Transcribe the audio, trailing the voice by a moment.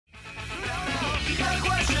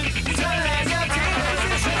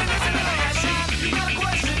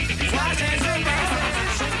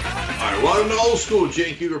Welcome to Old School.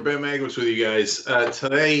 Jake Huger, Ben Magnus with you guys.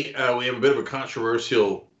 Today, we have a bit of a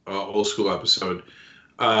controversial Old School episode.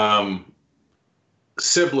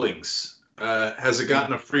 Siblings. Has it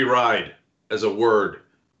gotten a free ride as a word?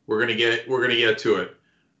 We're gonna get to it.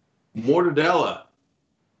 Mortadella,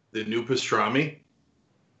 the new pastrami.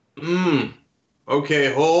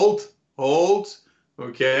 Okay, hold.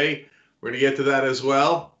 Okay, we're gonna get to that as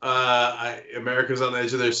well. America's on the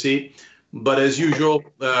edge of their seat. But as usual,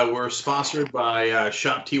 we're sponsored by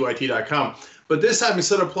ShopTYT.com. But this time,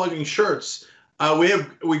 instead of plugging shirts,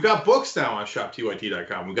 we've got books now on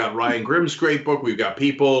ShopTYT.com. We've got Ryan Grimm's great book. We've got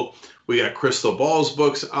People. We got Crystal Ball's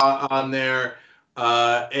books on there.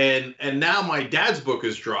 And now my dad's book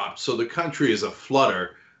is dropped, so the country is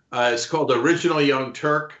aflutter. It's called Original Young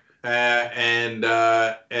Turk, and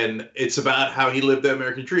it's about how he lived the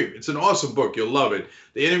American dream. It's an awesome book. You'll love it.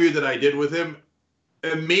 The interview that I did with him,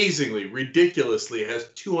 amazingly, ridiculously, has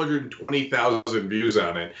 220,000 views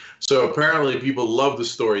on it. So apparently people love the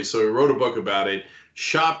story. So he wrote a book about it.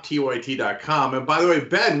 ShopTYT.com. And by the way,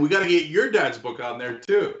 Ben, we got to get your dad's book on there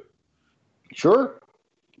too. Sure.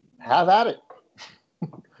 Have at it.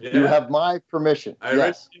 Yeah. You have my permission. I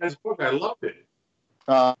read his book. I loved it.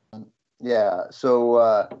 Yeah.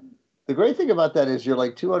 So the great thing about that is you're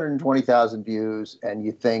like 220,000 views, and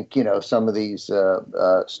you think, some of these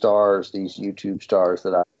stars, these YouTube stars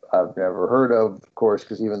that I've never heard of course,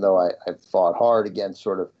 because even though I've fought hard against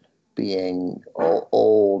sort of being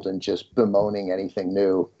old and just bemoaning anything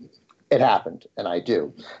new, it happened, and I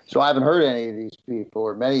do. So I haven't heard any of these people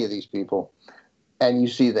or many of these people, and you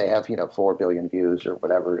see they have, 4 billion views or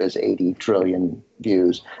whatever it is, 80 trillion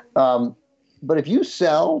views. But if you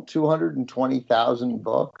sell 220,000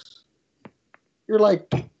 books, you're like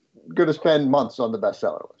going to spend months on the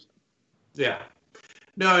bestseller list. Yeah.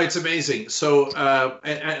 No, it's amazing. So,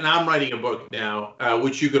 and I'm writing a book now,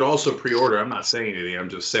 which you could also pre-order. I'm not saying anything. I'm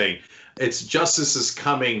just saying it's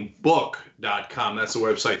justicescomingbook.com. That's the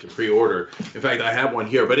website to pre-order. In fact, I have one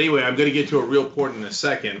here. But anyway, I'm going to get to a real point in a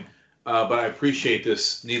second. But I appreciate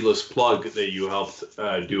this needless plug that you helped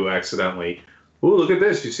do accidentally. Ooh, look at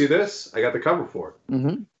this. You see this? I got the cover for it.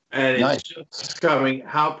 Mm-hmm. And Nice. it's just coming,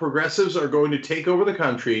 how progressives are going to take over the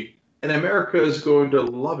country, and America is going to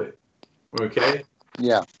love it. Okay?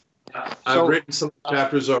 Yeah. I've written some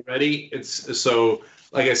chapters already. It's so,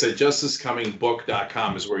 like I said,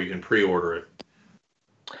 justicecomingbook.com is where you can pre-order it.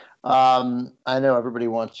 I know everybody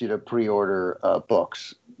wants you to pre-order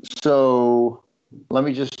books. So let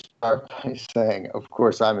me just start by saying, of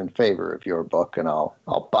course, I'm in favor of your book, and I'll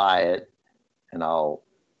buy it, and I'll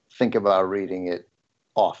think about reading it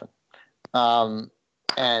often.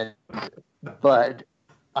 But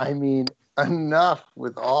I mean, enough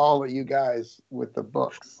with all of you guys with the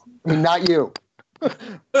books. I mean, not you,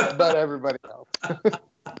 but everybody else.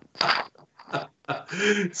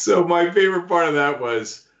 So my favorite part of that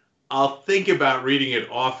was, I'll think about reading it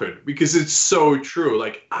often, because it's so true.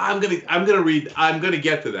 Like, I'm gonna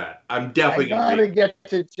get to that. I'm definitely I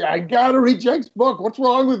gotta read Jake's book. What's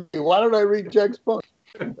wrong with me? Why don't I read Jake's book?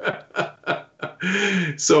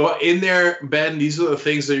 So in there, Ben, these are the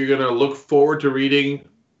things that you're going to look forward to reading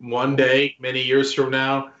one day, many years from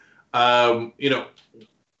now.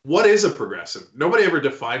 What is a progressive? Nobody ever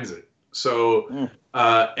defines it. So,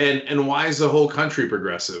 and why is the whole country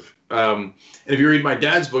progressive? And if you read my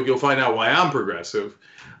dad's book, you'll find out why I'm progressive.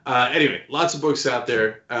 Anyway, lots of books out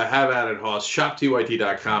there. Have at it, Hoss.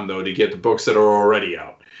 ShopTYT.com, though, to get the books that are already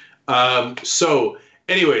out. So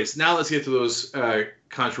anyways, now let's get to those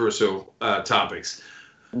controversial topics.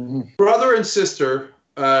 Mm-hmm. Brother and sister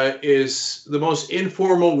is the most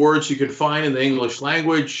informal words you can find in the English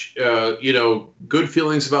language. Good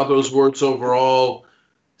feelings about those words overall.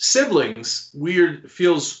 Siblings,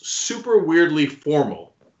 feels super weirdly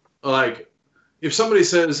formal. Like if somebody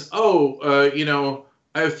says, I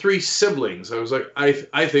have 3 siblings. I was like, I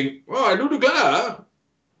think, I do declare.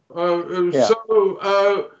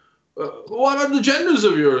 So, what are the genders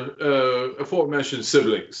of your aforementioned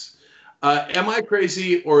siblings? Am I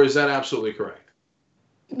crazy, or is that absolutely correct?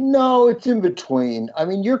 No, it's in between. I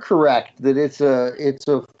mean, you're correct that it's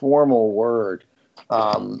a formal word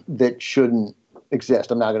that shouldn't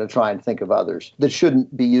exist. I'm not going to try and think of others that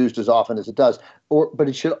shouldn't be used as often as it does, but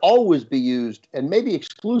it should always be used, and maybe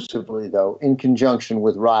exclusively though, in conjunction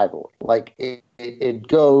with rivalry. Like it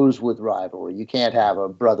goes with rivalry. You can't have a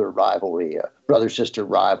brother rivalry, a brother-sister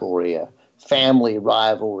rivalry, a family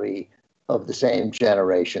rivalry of the same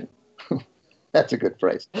generation. That's a good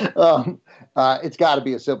phrase. It's got to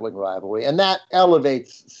be a sibling rivalry, and that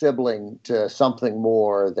elevates sibling to something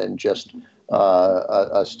more than just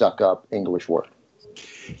a stuck-up English word.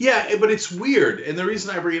 Yeah, but it's weird, and the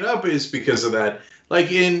reason I bring it up is because of that.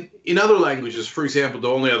 Like in other languages, for example, the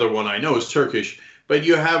only other one I know is Turkish. But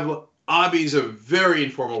you have abi is a very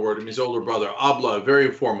informal word. It means older brother. Abla, very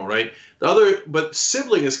informal, right? But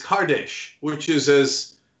sibling is kardeş, which is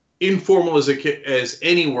as informal as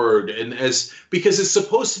any word, and as because it's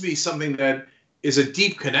supposed to be something that is a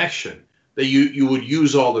deep connection that you would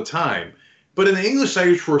use all the time. But in the English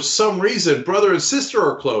language, for some reason, brother and sister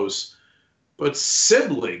are close, but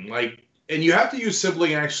sibling, like, and you have to use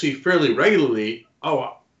sibling actually fairly regularly.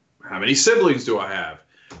 Oh, how many siblings do I have?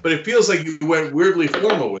 But it feels like you went weirdly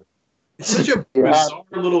formal with it. It's such a bizarre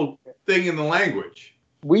little thing in the language.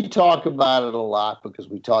 We talk about it a lot because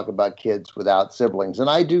we talk about kids without siblings. And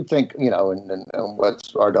I do think, and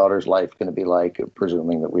what's our daughter's life going to be like,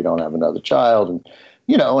 presuming that we don't have another child. And,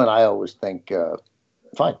 and I always think,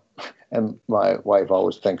 fine. And my wife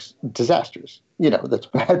always thinks disasters.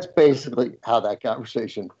 That's basically how that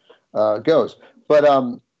conversation goes. But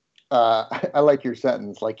I like your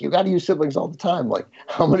sentence. Like, you got to use siblings all the time. Like,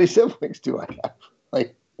 how many siblings do I have?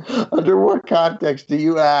 Like, under what context do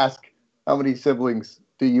you ask how many siblings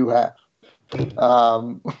do you have?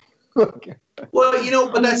 Okay.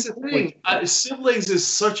 Well, but that's the thing. Siblings is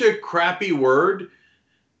such a crappy word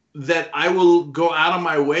that I will go out of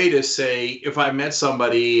my way to say, if I met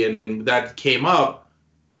somebody and that came up,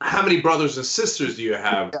 how many brothers and sisters do you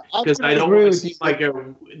have? Because I don't want to seem like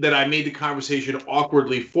that I made the conversation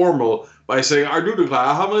awkwardly formal by saying, I do declare,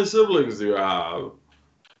 how many siblings do you have?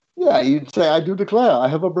 Yeah, you'd say, I do declare, I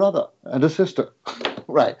have a brother and a sister.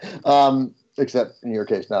 Right. Except in your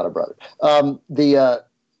case, not a brother. I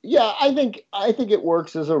think it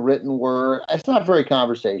works as a written word. It's not very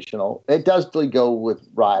conversational. It does go with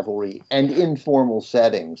rivalry and informal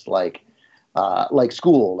settings like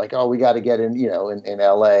school. Like, oh, we got to get in, in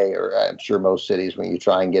LA, or I'm sure most cities, when you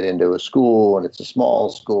try and get into a school and it's a small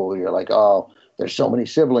school, you're like, oh, there's so many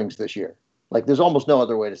siblings this year. Like, there's almost no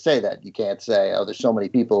other way to say that. You can't say, oh, there's so many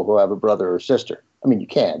people who have a brother or sister. I mean, you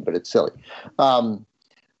can, but it's silly.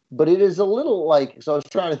 But it is a little like, so I was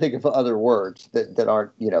trying to think of other words that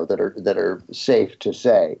aren't, that are safe to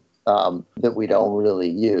say, that we don't really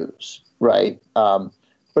use, right?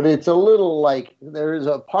 But it's a little like there is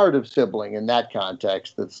a part of sibling in that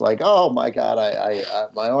context that's like, oh my God, I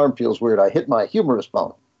my arm feels weird. I hit my humerus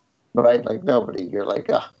bone, right? Like, nobody, you're like,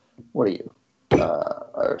 what are you,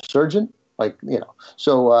 a surgeon? Like,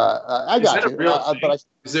 so I got you.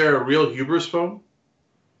 Is there a real humerus bone?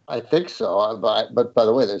 I think so. But by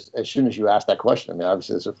the way, as soon as you ask that question, I mean,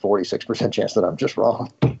 obviously there's a 46% chance that I'm just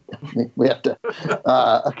wrong. We have to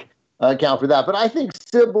account for that. But I think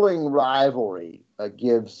sibling rivalry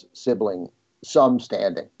gives sibling some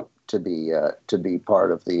standing to be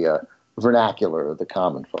part of the vernacular of the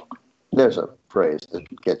common folk. There's a phrase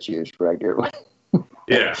that gets used regularly.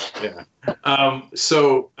 Yeah.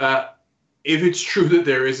 So if it's true that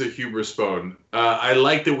there is a humerus bone, I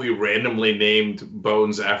like that we randomly named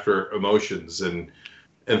bones after emotions and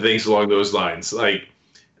things along those lines. Like,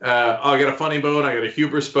 I got a funny bone, I got a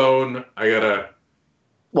humerus bone,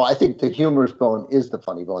 Well, I think the humerus bone is the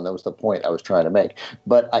funny bone. That was the point I was trying to make.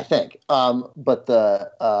 But I think, I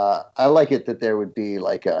like it that there would be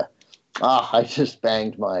like I just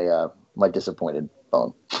banged my disappointed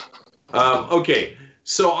bone. Okay,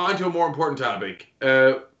 so on to a more important topic.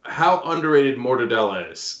 How underrated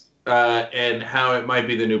mortadella is, and how it might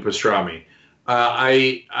be the new pastrami.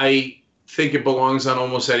 I think it belongs on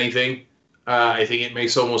almost anything. I think it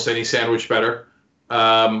makes almost any sandwich better,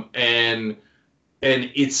 and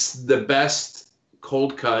it's the best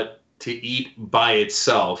cold cut to eat by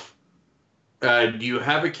itself. Do you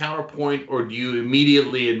have a counterpoint, or do you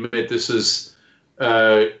immediately admit this is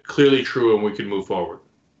clearly true and we can move forward?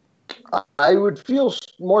 I would feel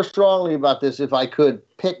more strongly about this if I could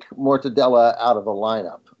pick mortadella out of a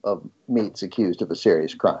lineup of meats accused of a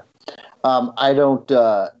serious crime. I don't.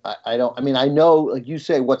 I mean, I know, like you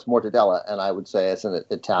say, what's mortadella, and I would say it's an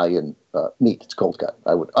Italian meat. It's cold cut.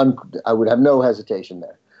 I would have no hesitation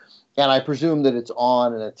there. And I presume that it's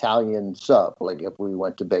on an Italian sub. Like, if we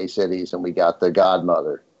went to Bay Cities and we got the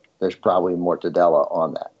Godmother, there's probably mortadella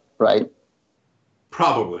on that, right?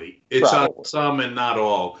 Probably. It's on some and not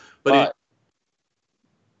all. But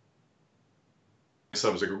it's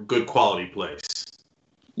a good quality place.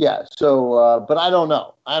 Yeah. So, but I don't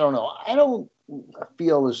know. I don't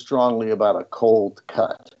feel as strongly about a cold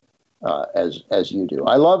cut as you do.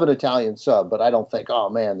 I love an Italian sub, but I don't think, oh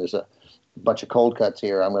man, there's a bunch of cold cuts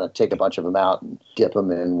here. I'm going to take a bunch of them out and dip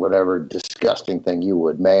them in whatever disgusting thing you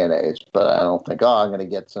would, mayonnaise. But I don't think, I'm going to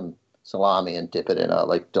get some salami and dip it in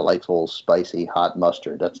a delightful, spicy, hot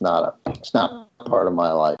mustard. It's not part of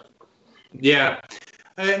my life. Yeah.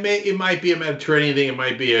 It might be a Mediterranean thing. It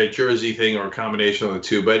might be a Jersey thing or a combination of the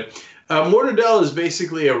two. But mortadella is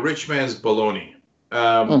basically a rich man's bologna,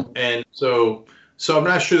 and so I'm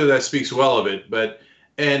not sure that speaks well of it. But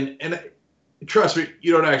and trust me,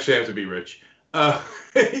 you don't actually have to be rich.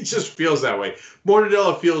 It just feels that way.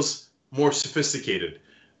 Mortadella feels more sophisticated.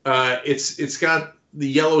 It's got the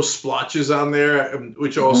yellow splotches on there,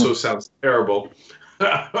 which also sounds terrible.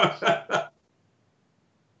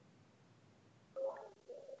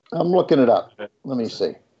 I'm looking it up. Let me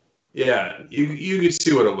see. Yeah, you can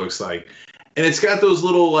see what it looks like, and it's got those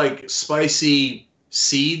little like spicy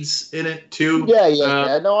seeds in it too.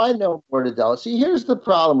 Yeah. No, I know mortadella. See, here's the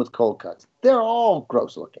problem with cold cuts. They're all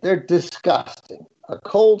gross looking. They're disgusting. A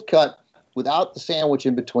cold cut without the sandwich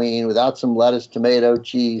in between, without some lettuce, tomato,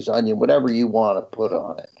 cheese, onion, whatever you want to put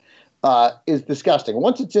on it, is disgusting.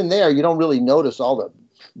 Once it's in there, you don't really notice all the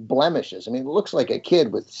blemishes. I mean, it looks like a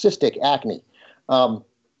kid with cystic acne.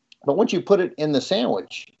 But once you put it in the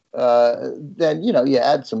sandwich, then, you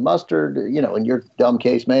add some mustard, in your dumb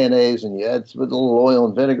case, mayonnaise, and you add a little oil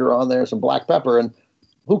and vinegar on there, some black pepper, and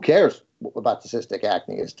who cares about the cystic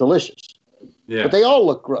acne? It's delicious. Yeah. But they all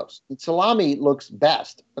look gross. Salami looks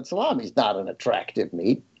best, but salami's not an attractive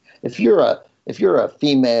meat. If you're a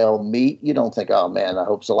female meat, you don't think, oh man, I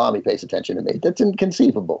hope salami pays attention to me. That's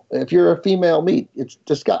inconceivable. If you're a female meat, it's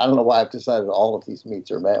disgusting. I don't know why I've decided all of these meats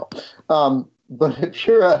are male. But if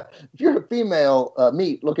you're a female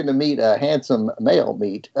meat looking to meet a handsome male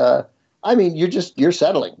meat, you're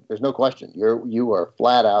settling. There's no question. You are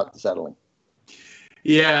flat out settling.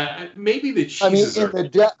 Yeah, maybe the cheeses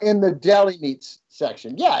in the deli meats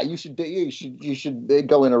section. Yeah, you should go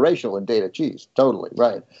interracial and date a cheese. Totally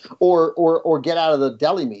right. Or get out of the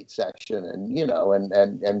deli meat section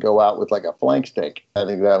and go out with like a flank steak. I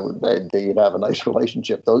think you'd have a nice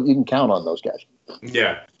relationship. Though you can count on those guys.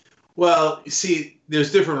 Yeah. Well, see,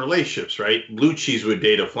 there's different relationships, right? Blue cheese would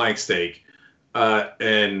date a flank steak,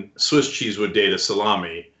 and Swiss cheese would date a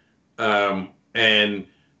salami, and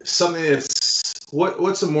something that's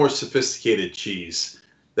what's a more sophisticated cheese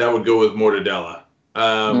that would go with mortadella?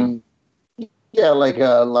 Yeah, like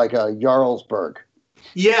a Jarlsberg.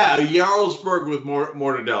 Yeah, a Jarlsberg with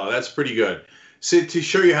mortadella. That's pretty good. So to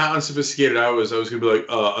show you how unsophisticated I was going to be like,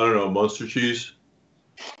 I don't know, Munster cheese.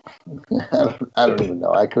 I don't even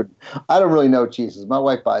know. I don't really know cheeses. My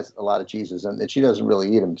wife buys a lot of cheeses, and she doesn't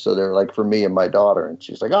really eat them. So they're like for me and my daughter. And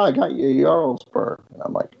she's like, "Oh, I got you a Jarlsberg." And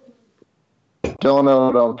I'm like, "Don't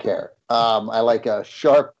know, don't care." I like a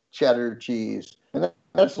sharp cheddar cheese, and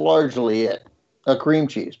that's largely it. A cream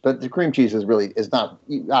cheese, but the cream cheese is not.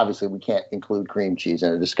 Obviously, we can't include cream cheese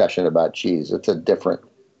in a discussion about cheese. It's a different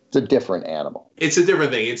animal. It's a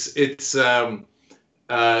different thing. It's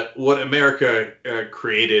what America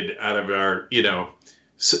created out of our,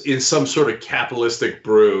 in some sort of capitalistic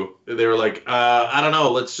brew. They were like, I don't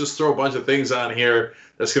know, let's just throw a bunch of things on here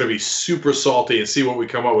that's going to be super salty and see what we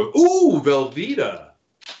come up with. Ooh, Velveeta.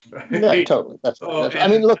 Yeah, totally. That's I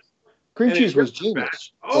mean, look, cream cheese was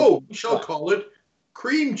genius. We shall call it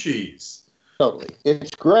cream cheese. Totally.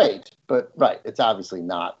 It's great, but it's obviously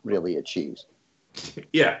not really a cheese.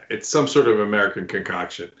 Yeah, it's some sort of American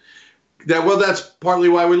concoction. That's partly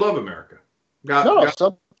why we love America.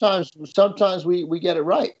 Sometimes we get it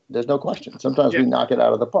right. There's no question. Sometimes we knock it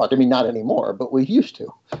out of the park. I mean, not anymore, but we used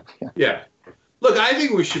to. Yeah. Look, I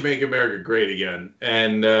think we should make America great again,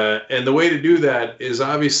 and the way to do that is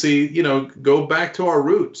obviously, go back to our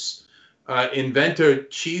roots, invent a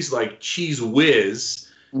cheese like Cheese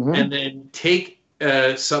Whiz, and then take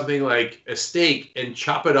something like a steak and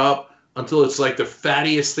chop it up until it's like the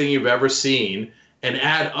fattiest thing you've ever seen. And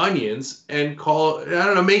add onions and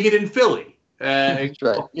make it in Philly. That's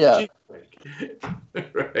right. Yeah.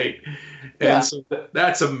 Right. And so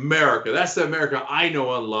that's America. That's the America I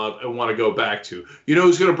know and love and want to go back to. You know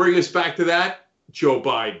who's going to bring us back to that? Joe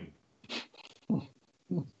Biden.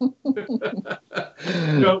 You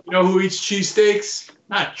know who eats cheesesteaks?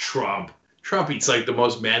 Not Trump. Trump eats like the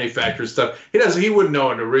most manufactured stuff. He wouldn't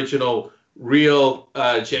know an original, real,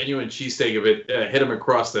 genuine cheesesteak if it hit him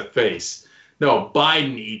across the face. No,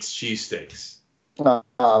 Biden eats cheesesteaks.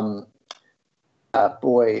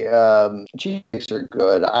 Cheesesteaks are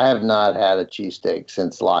good. I have not had a cheesesteak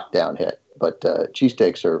since lockdown hit, but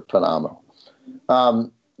cheesesteaks are phenomenal.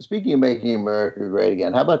 Speaking of making America great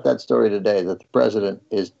again, how about that story today that the president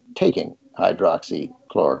is taking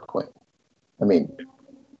hydroxychloroquine? I mean,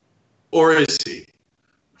 or is he?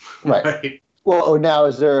 Right. Well, now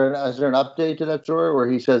is there an update to that story where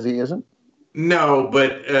he says he isn't? No,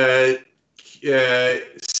 but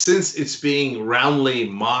since it's being roundly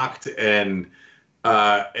mocked and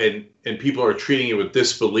and people are treating it with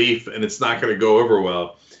disbelief, and it's not going to go over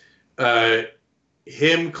well.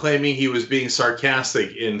 Him claiming he was being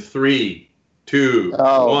sarcastic in 3, 2,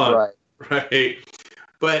 Oh, 1, right. right?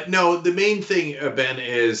 But no, the main thing, Ben,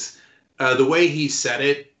 is the way he said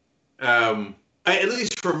it. At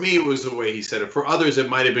least for me, it was the way he said it. For others, it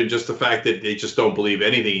might have been just the fact that they just don't believe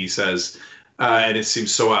anything he says, and it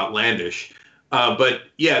seems so outlandish. But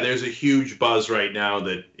yeah, there's a huge buzz right now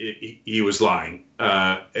that he was lying,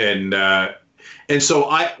 and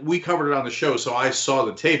so we covered it on the show, so I saw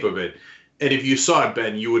the tape of it, and if you saw it,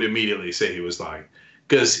 Ben, you would immediately say he was lying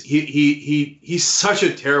because he's such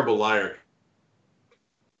a terrible liar.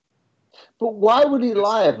 But why would he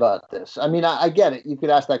lie about this? I mean, I get it. You could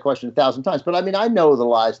ask that question 1,000 times. But I mean, I know the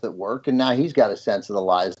lies that work, and now he's got a sense of the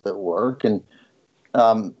lies that work. And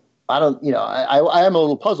I don't, I am a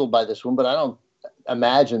little puzzled by this one, but I don't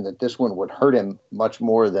imagine that this one would hurt him much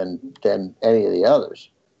more than any of the others.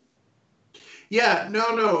 Yeah,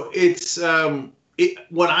 no. It's when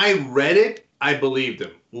I read it, I believed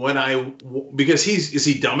him. Because is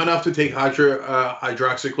he dumb enough to take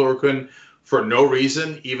hydroxychloroquine for no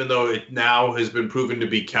reason, even though it now has been proven to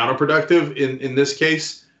be counterproductive in this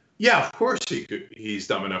case? Yeah, of course he's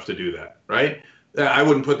dumb enough to do that, right? I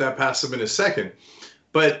wouldn't put that past him in a second.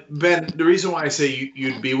 But Ben, the reason why I say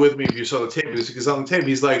you'd be with me if you saw the tape is because on the tape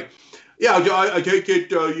he's like, yeah, I take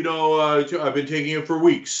it, I've been taking it for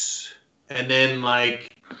weeks. And then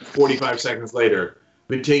like 45 seconds later,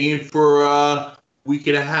 been taking it for a week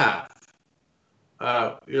and a half.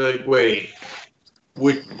 You're like, wait,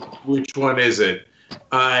 which one is it?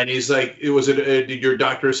 And he's like, did your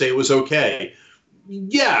doctor say it was okay?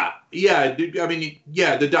 Yeah. I mean,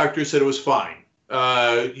 yeah, the doctor said it was fine.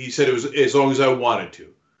 He said it was as long as I wanted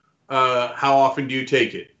to. How often do you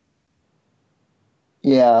take it?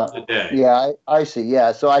 Yeah. A day. Yeah, I see.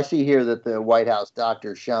 Yeah. So I see here that the White House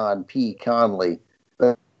doctor, Sean P. Conley,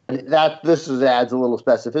 adds a little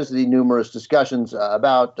specificity. Numerous discussions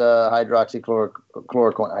about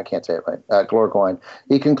hydroxychloroquine. I can't say it right. Chloroquine.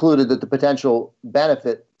 He concluded that the potential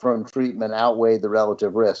benefit from treatment outweighed the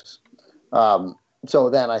relative risks.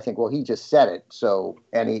 So then I think, well, he just said it. So,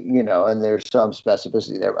 and there's some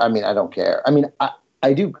specificity there. I mean, I don't care. I mean,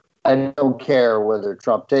 I don't care whether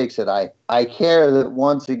Trump takes it. I care that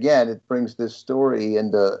once again, it brings this story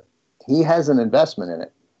into, he has an investment in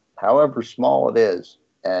it, however small it is.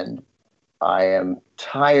 And I am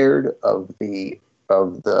tired of the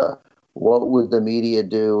what would the media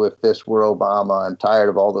do if this were Obama? I'm tired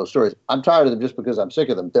of all those stories. I'm tired of them just because I'm sick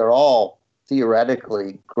of them. They're all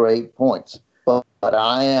theoretically great points. But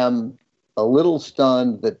I am a little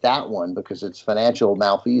stunned that one, because it's financial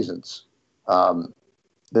malfeasance,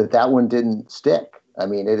 that one didn't stick. I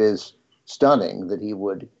mean, it is stunning that he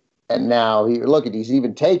would. And now he's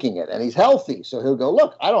even taking it and he's healthy. So he'll go,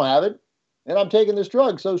 look, I don't have it and I'm taking this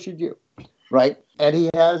drug. So should you. Right. And he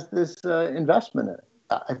has this investment in it.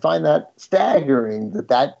 I find that staggering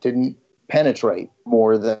that didn't penetrate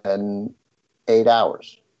more than 8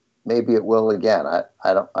 hours. Maybe it will again.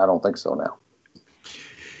 I don't think so now.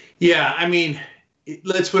 Yeah, I mean,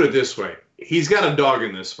 let's put it this way. He's got a dog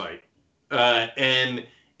in this fight. And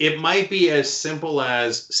it might be as simple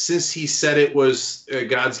as, since he said it was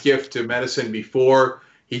God's gift to medicine before,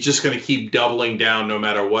 he's just going to keep doubling down no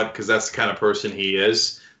matter what, because that's the kind of person he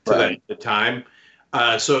is to the time.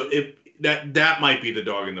 So that might be the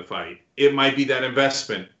dog in the fight. It might be that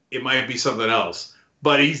investment. It might be something else.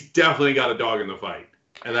 But he's definitely got a dog in the fight.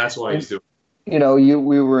 And that's why he's doing it.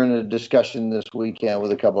 We were in a discussion this weekend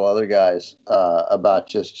with a couple other guys about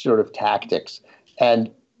just sort of tactics.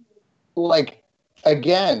 And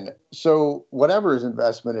again, so whatever his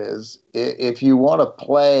investment is, if you want to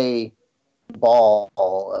play ball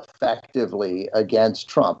effectively against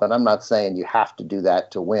Trump, and I'm not saying you have to do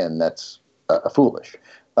that to win, that's foolish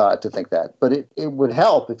to think that, but it would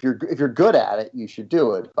help if you're good at it, you should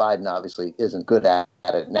do it. Biden obviously isn't good at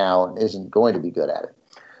it now and isn't going to be good at it.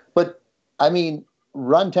 But I mean,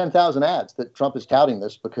 run 10,000 ads that Trump is touting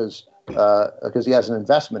this because he has an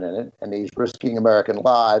investment in it and he's risking American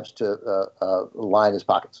lives to line his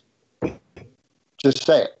pockets. Just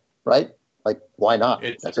say it, right? Like, why not?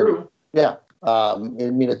 That's true. Yeah. I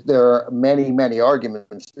mean, there are many, many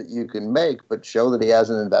arguments that you can make, but show that he has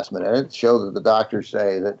an investment in it. Show that the doctors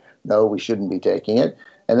say that, no, we shouldn't be taking it.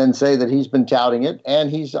 And then say that he's been touting it and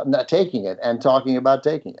he's not taking it and talking about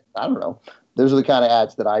taking it. I don't know. Those are the kind of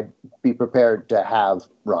ads that I'd be prepared to have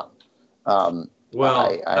run. And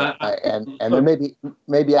then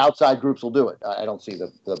maybe outside groups will do it. I don't see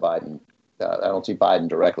the Biden. I don't see Biden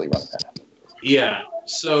directly running that. Yeah.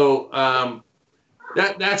 So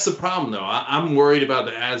That's the problem, though. I'm worried about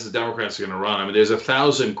the ads the Democrats are going to run. I mean, there's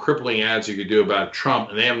 1,000 crippling ads you could do about Trump,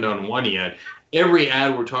 and they haven't done one yet. Every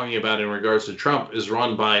ad we're talking about in regards to Trump is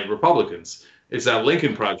run by Republicans. It's that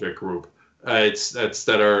Lincoln Project group.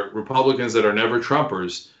 That are Republicans that are never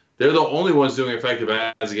Trumpers. They're the only ones doing effective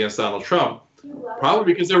ads against Donald Trump,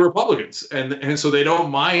 probably because they're Republicans, and so they don't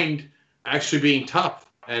mind actually being tough.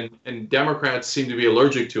 And Democrats seem to be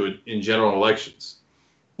allergic to it in general elections.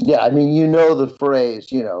 Yeah, I mean, the phrase,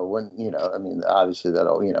 when, I mean, obviously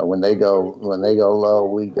that, when they go low,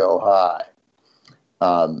 we go high.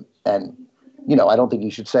 And, I don't think you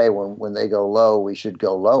should say when they go low, we should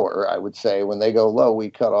go lower. I would say when they go low, we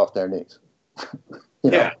cut off their knees.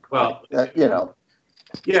 Yeah, well,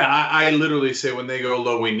 yeah, I literally say when they go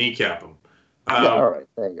low, we kneecap them. Yeah, all right,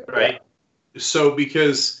 there you go. Right. Yeah. So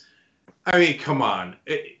because, I mean, come on,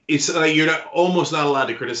 it's like you're almost not allowed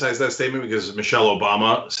to criticize that statement because Michelle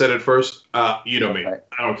Obama said it first. You know me, right.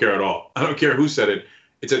 I don't care at all. I don't care who said it.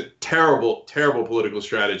 It's a terrible, terrible political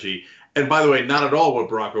strategy. And by the way, not at all what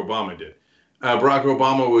Barack Obama did. Barack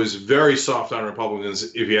Obama was very soft on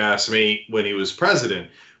Republicans, if you ask me, when he was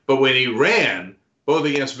president. But when he ran, both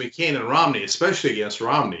against McCain and Romney, especially against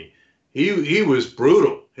Romney, he was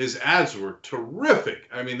brutal. His ads were terrific.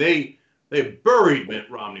 I mean, they buried Mitt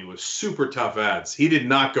Romney with super tough ads. He did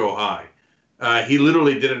not go high. He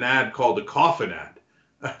literally did an ad called the coffin ad.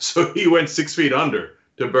 So he went 6 feet under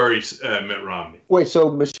to bury Mitt Romney. Wait,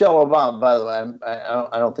 so Michelle Obama, by the way,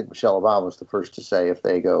 I don't think Michelle Obama was the first to say if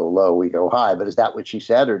they go low, we go high. But is that what she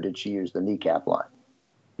said, or did she use the kneecap line?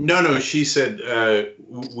 No, she said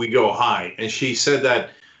we go high. And she said that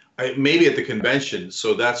maybe at the convention.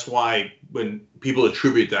 So that's why when people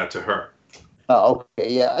attribute that to her. Oh,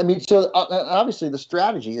 okay. Yeah. I mean, so obviously the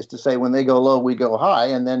strategy is to say when they go low, we go high,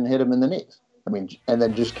 and then hit them in the knees. I mean, and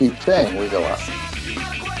then just keep saying we go high.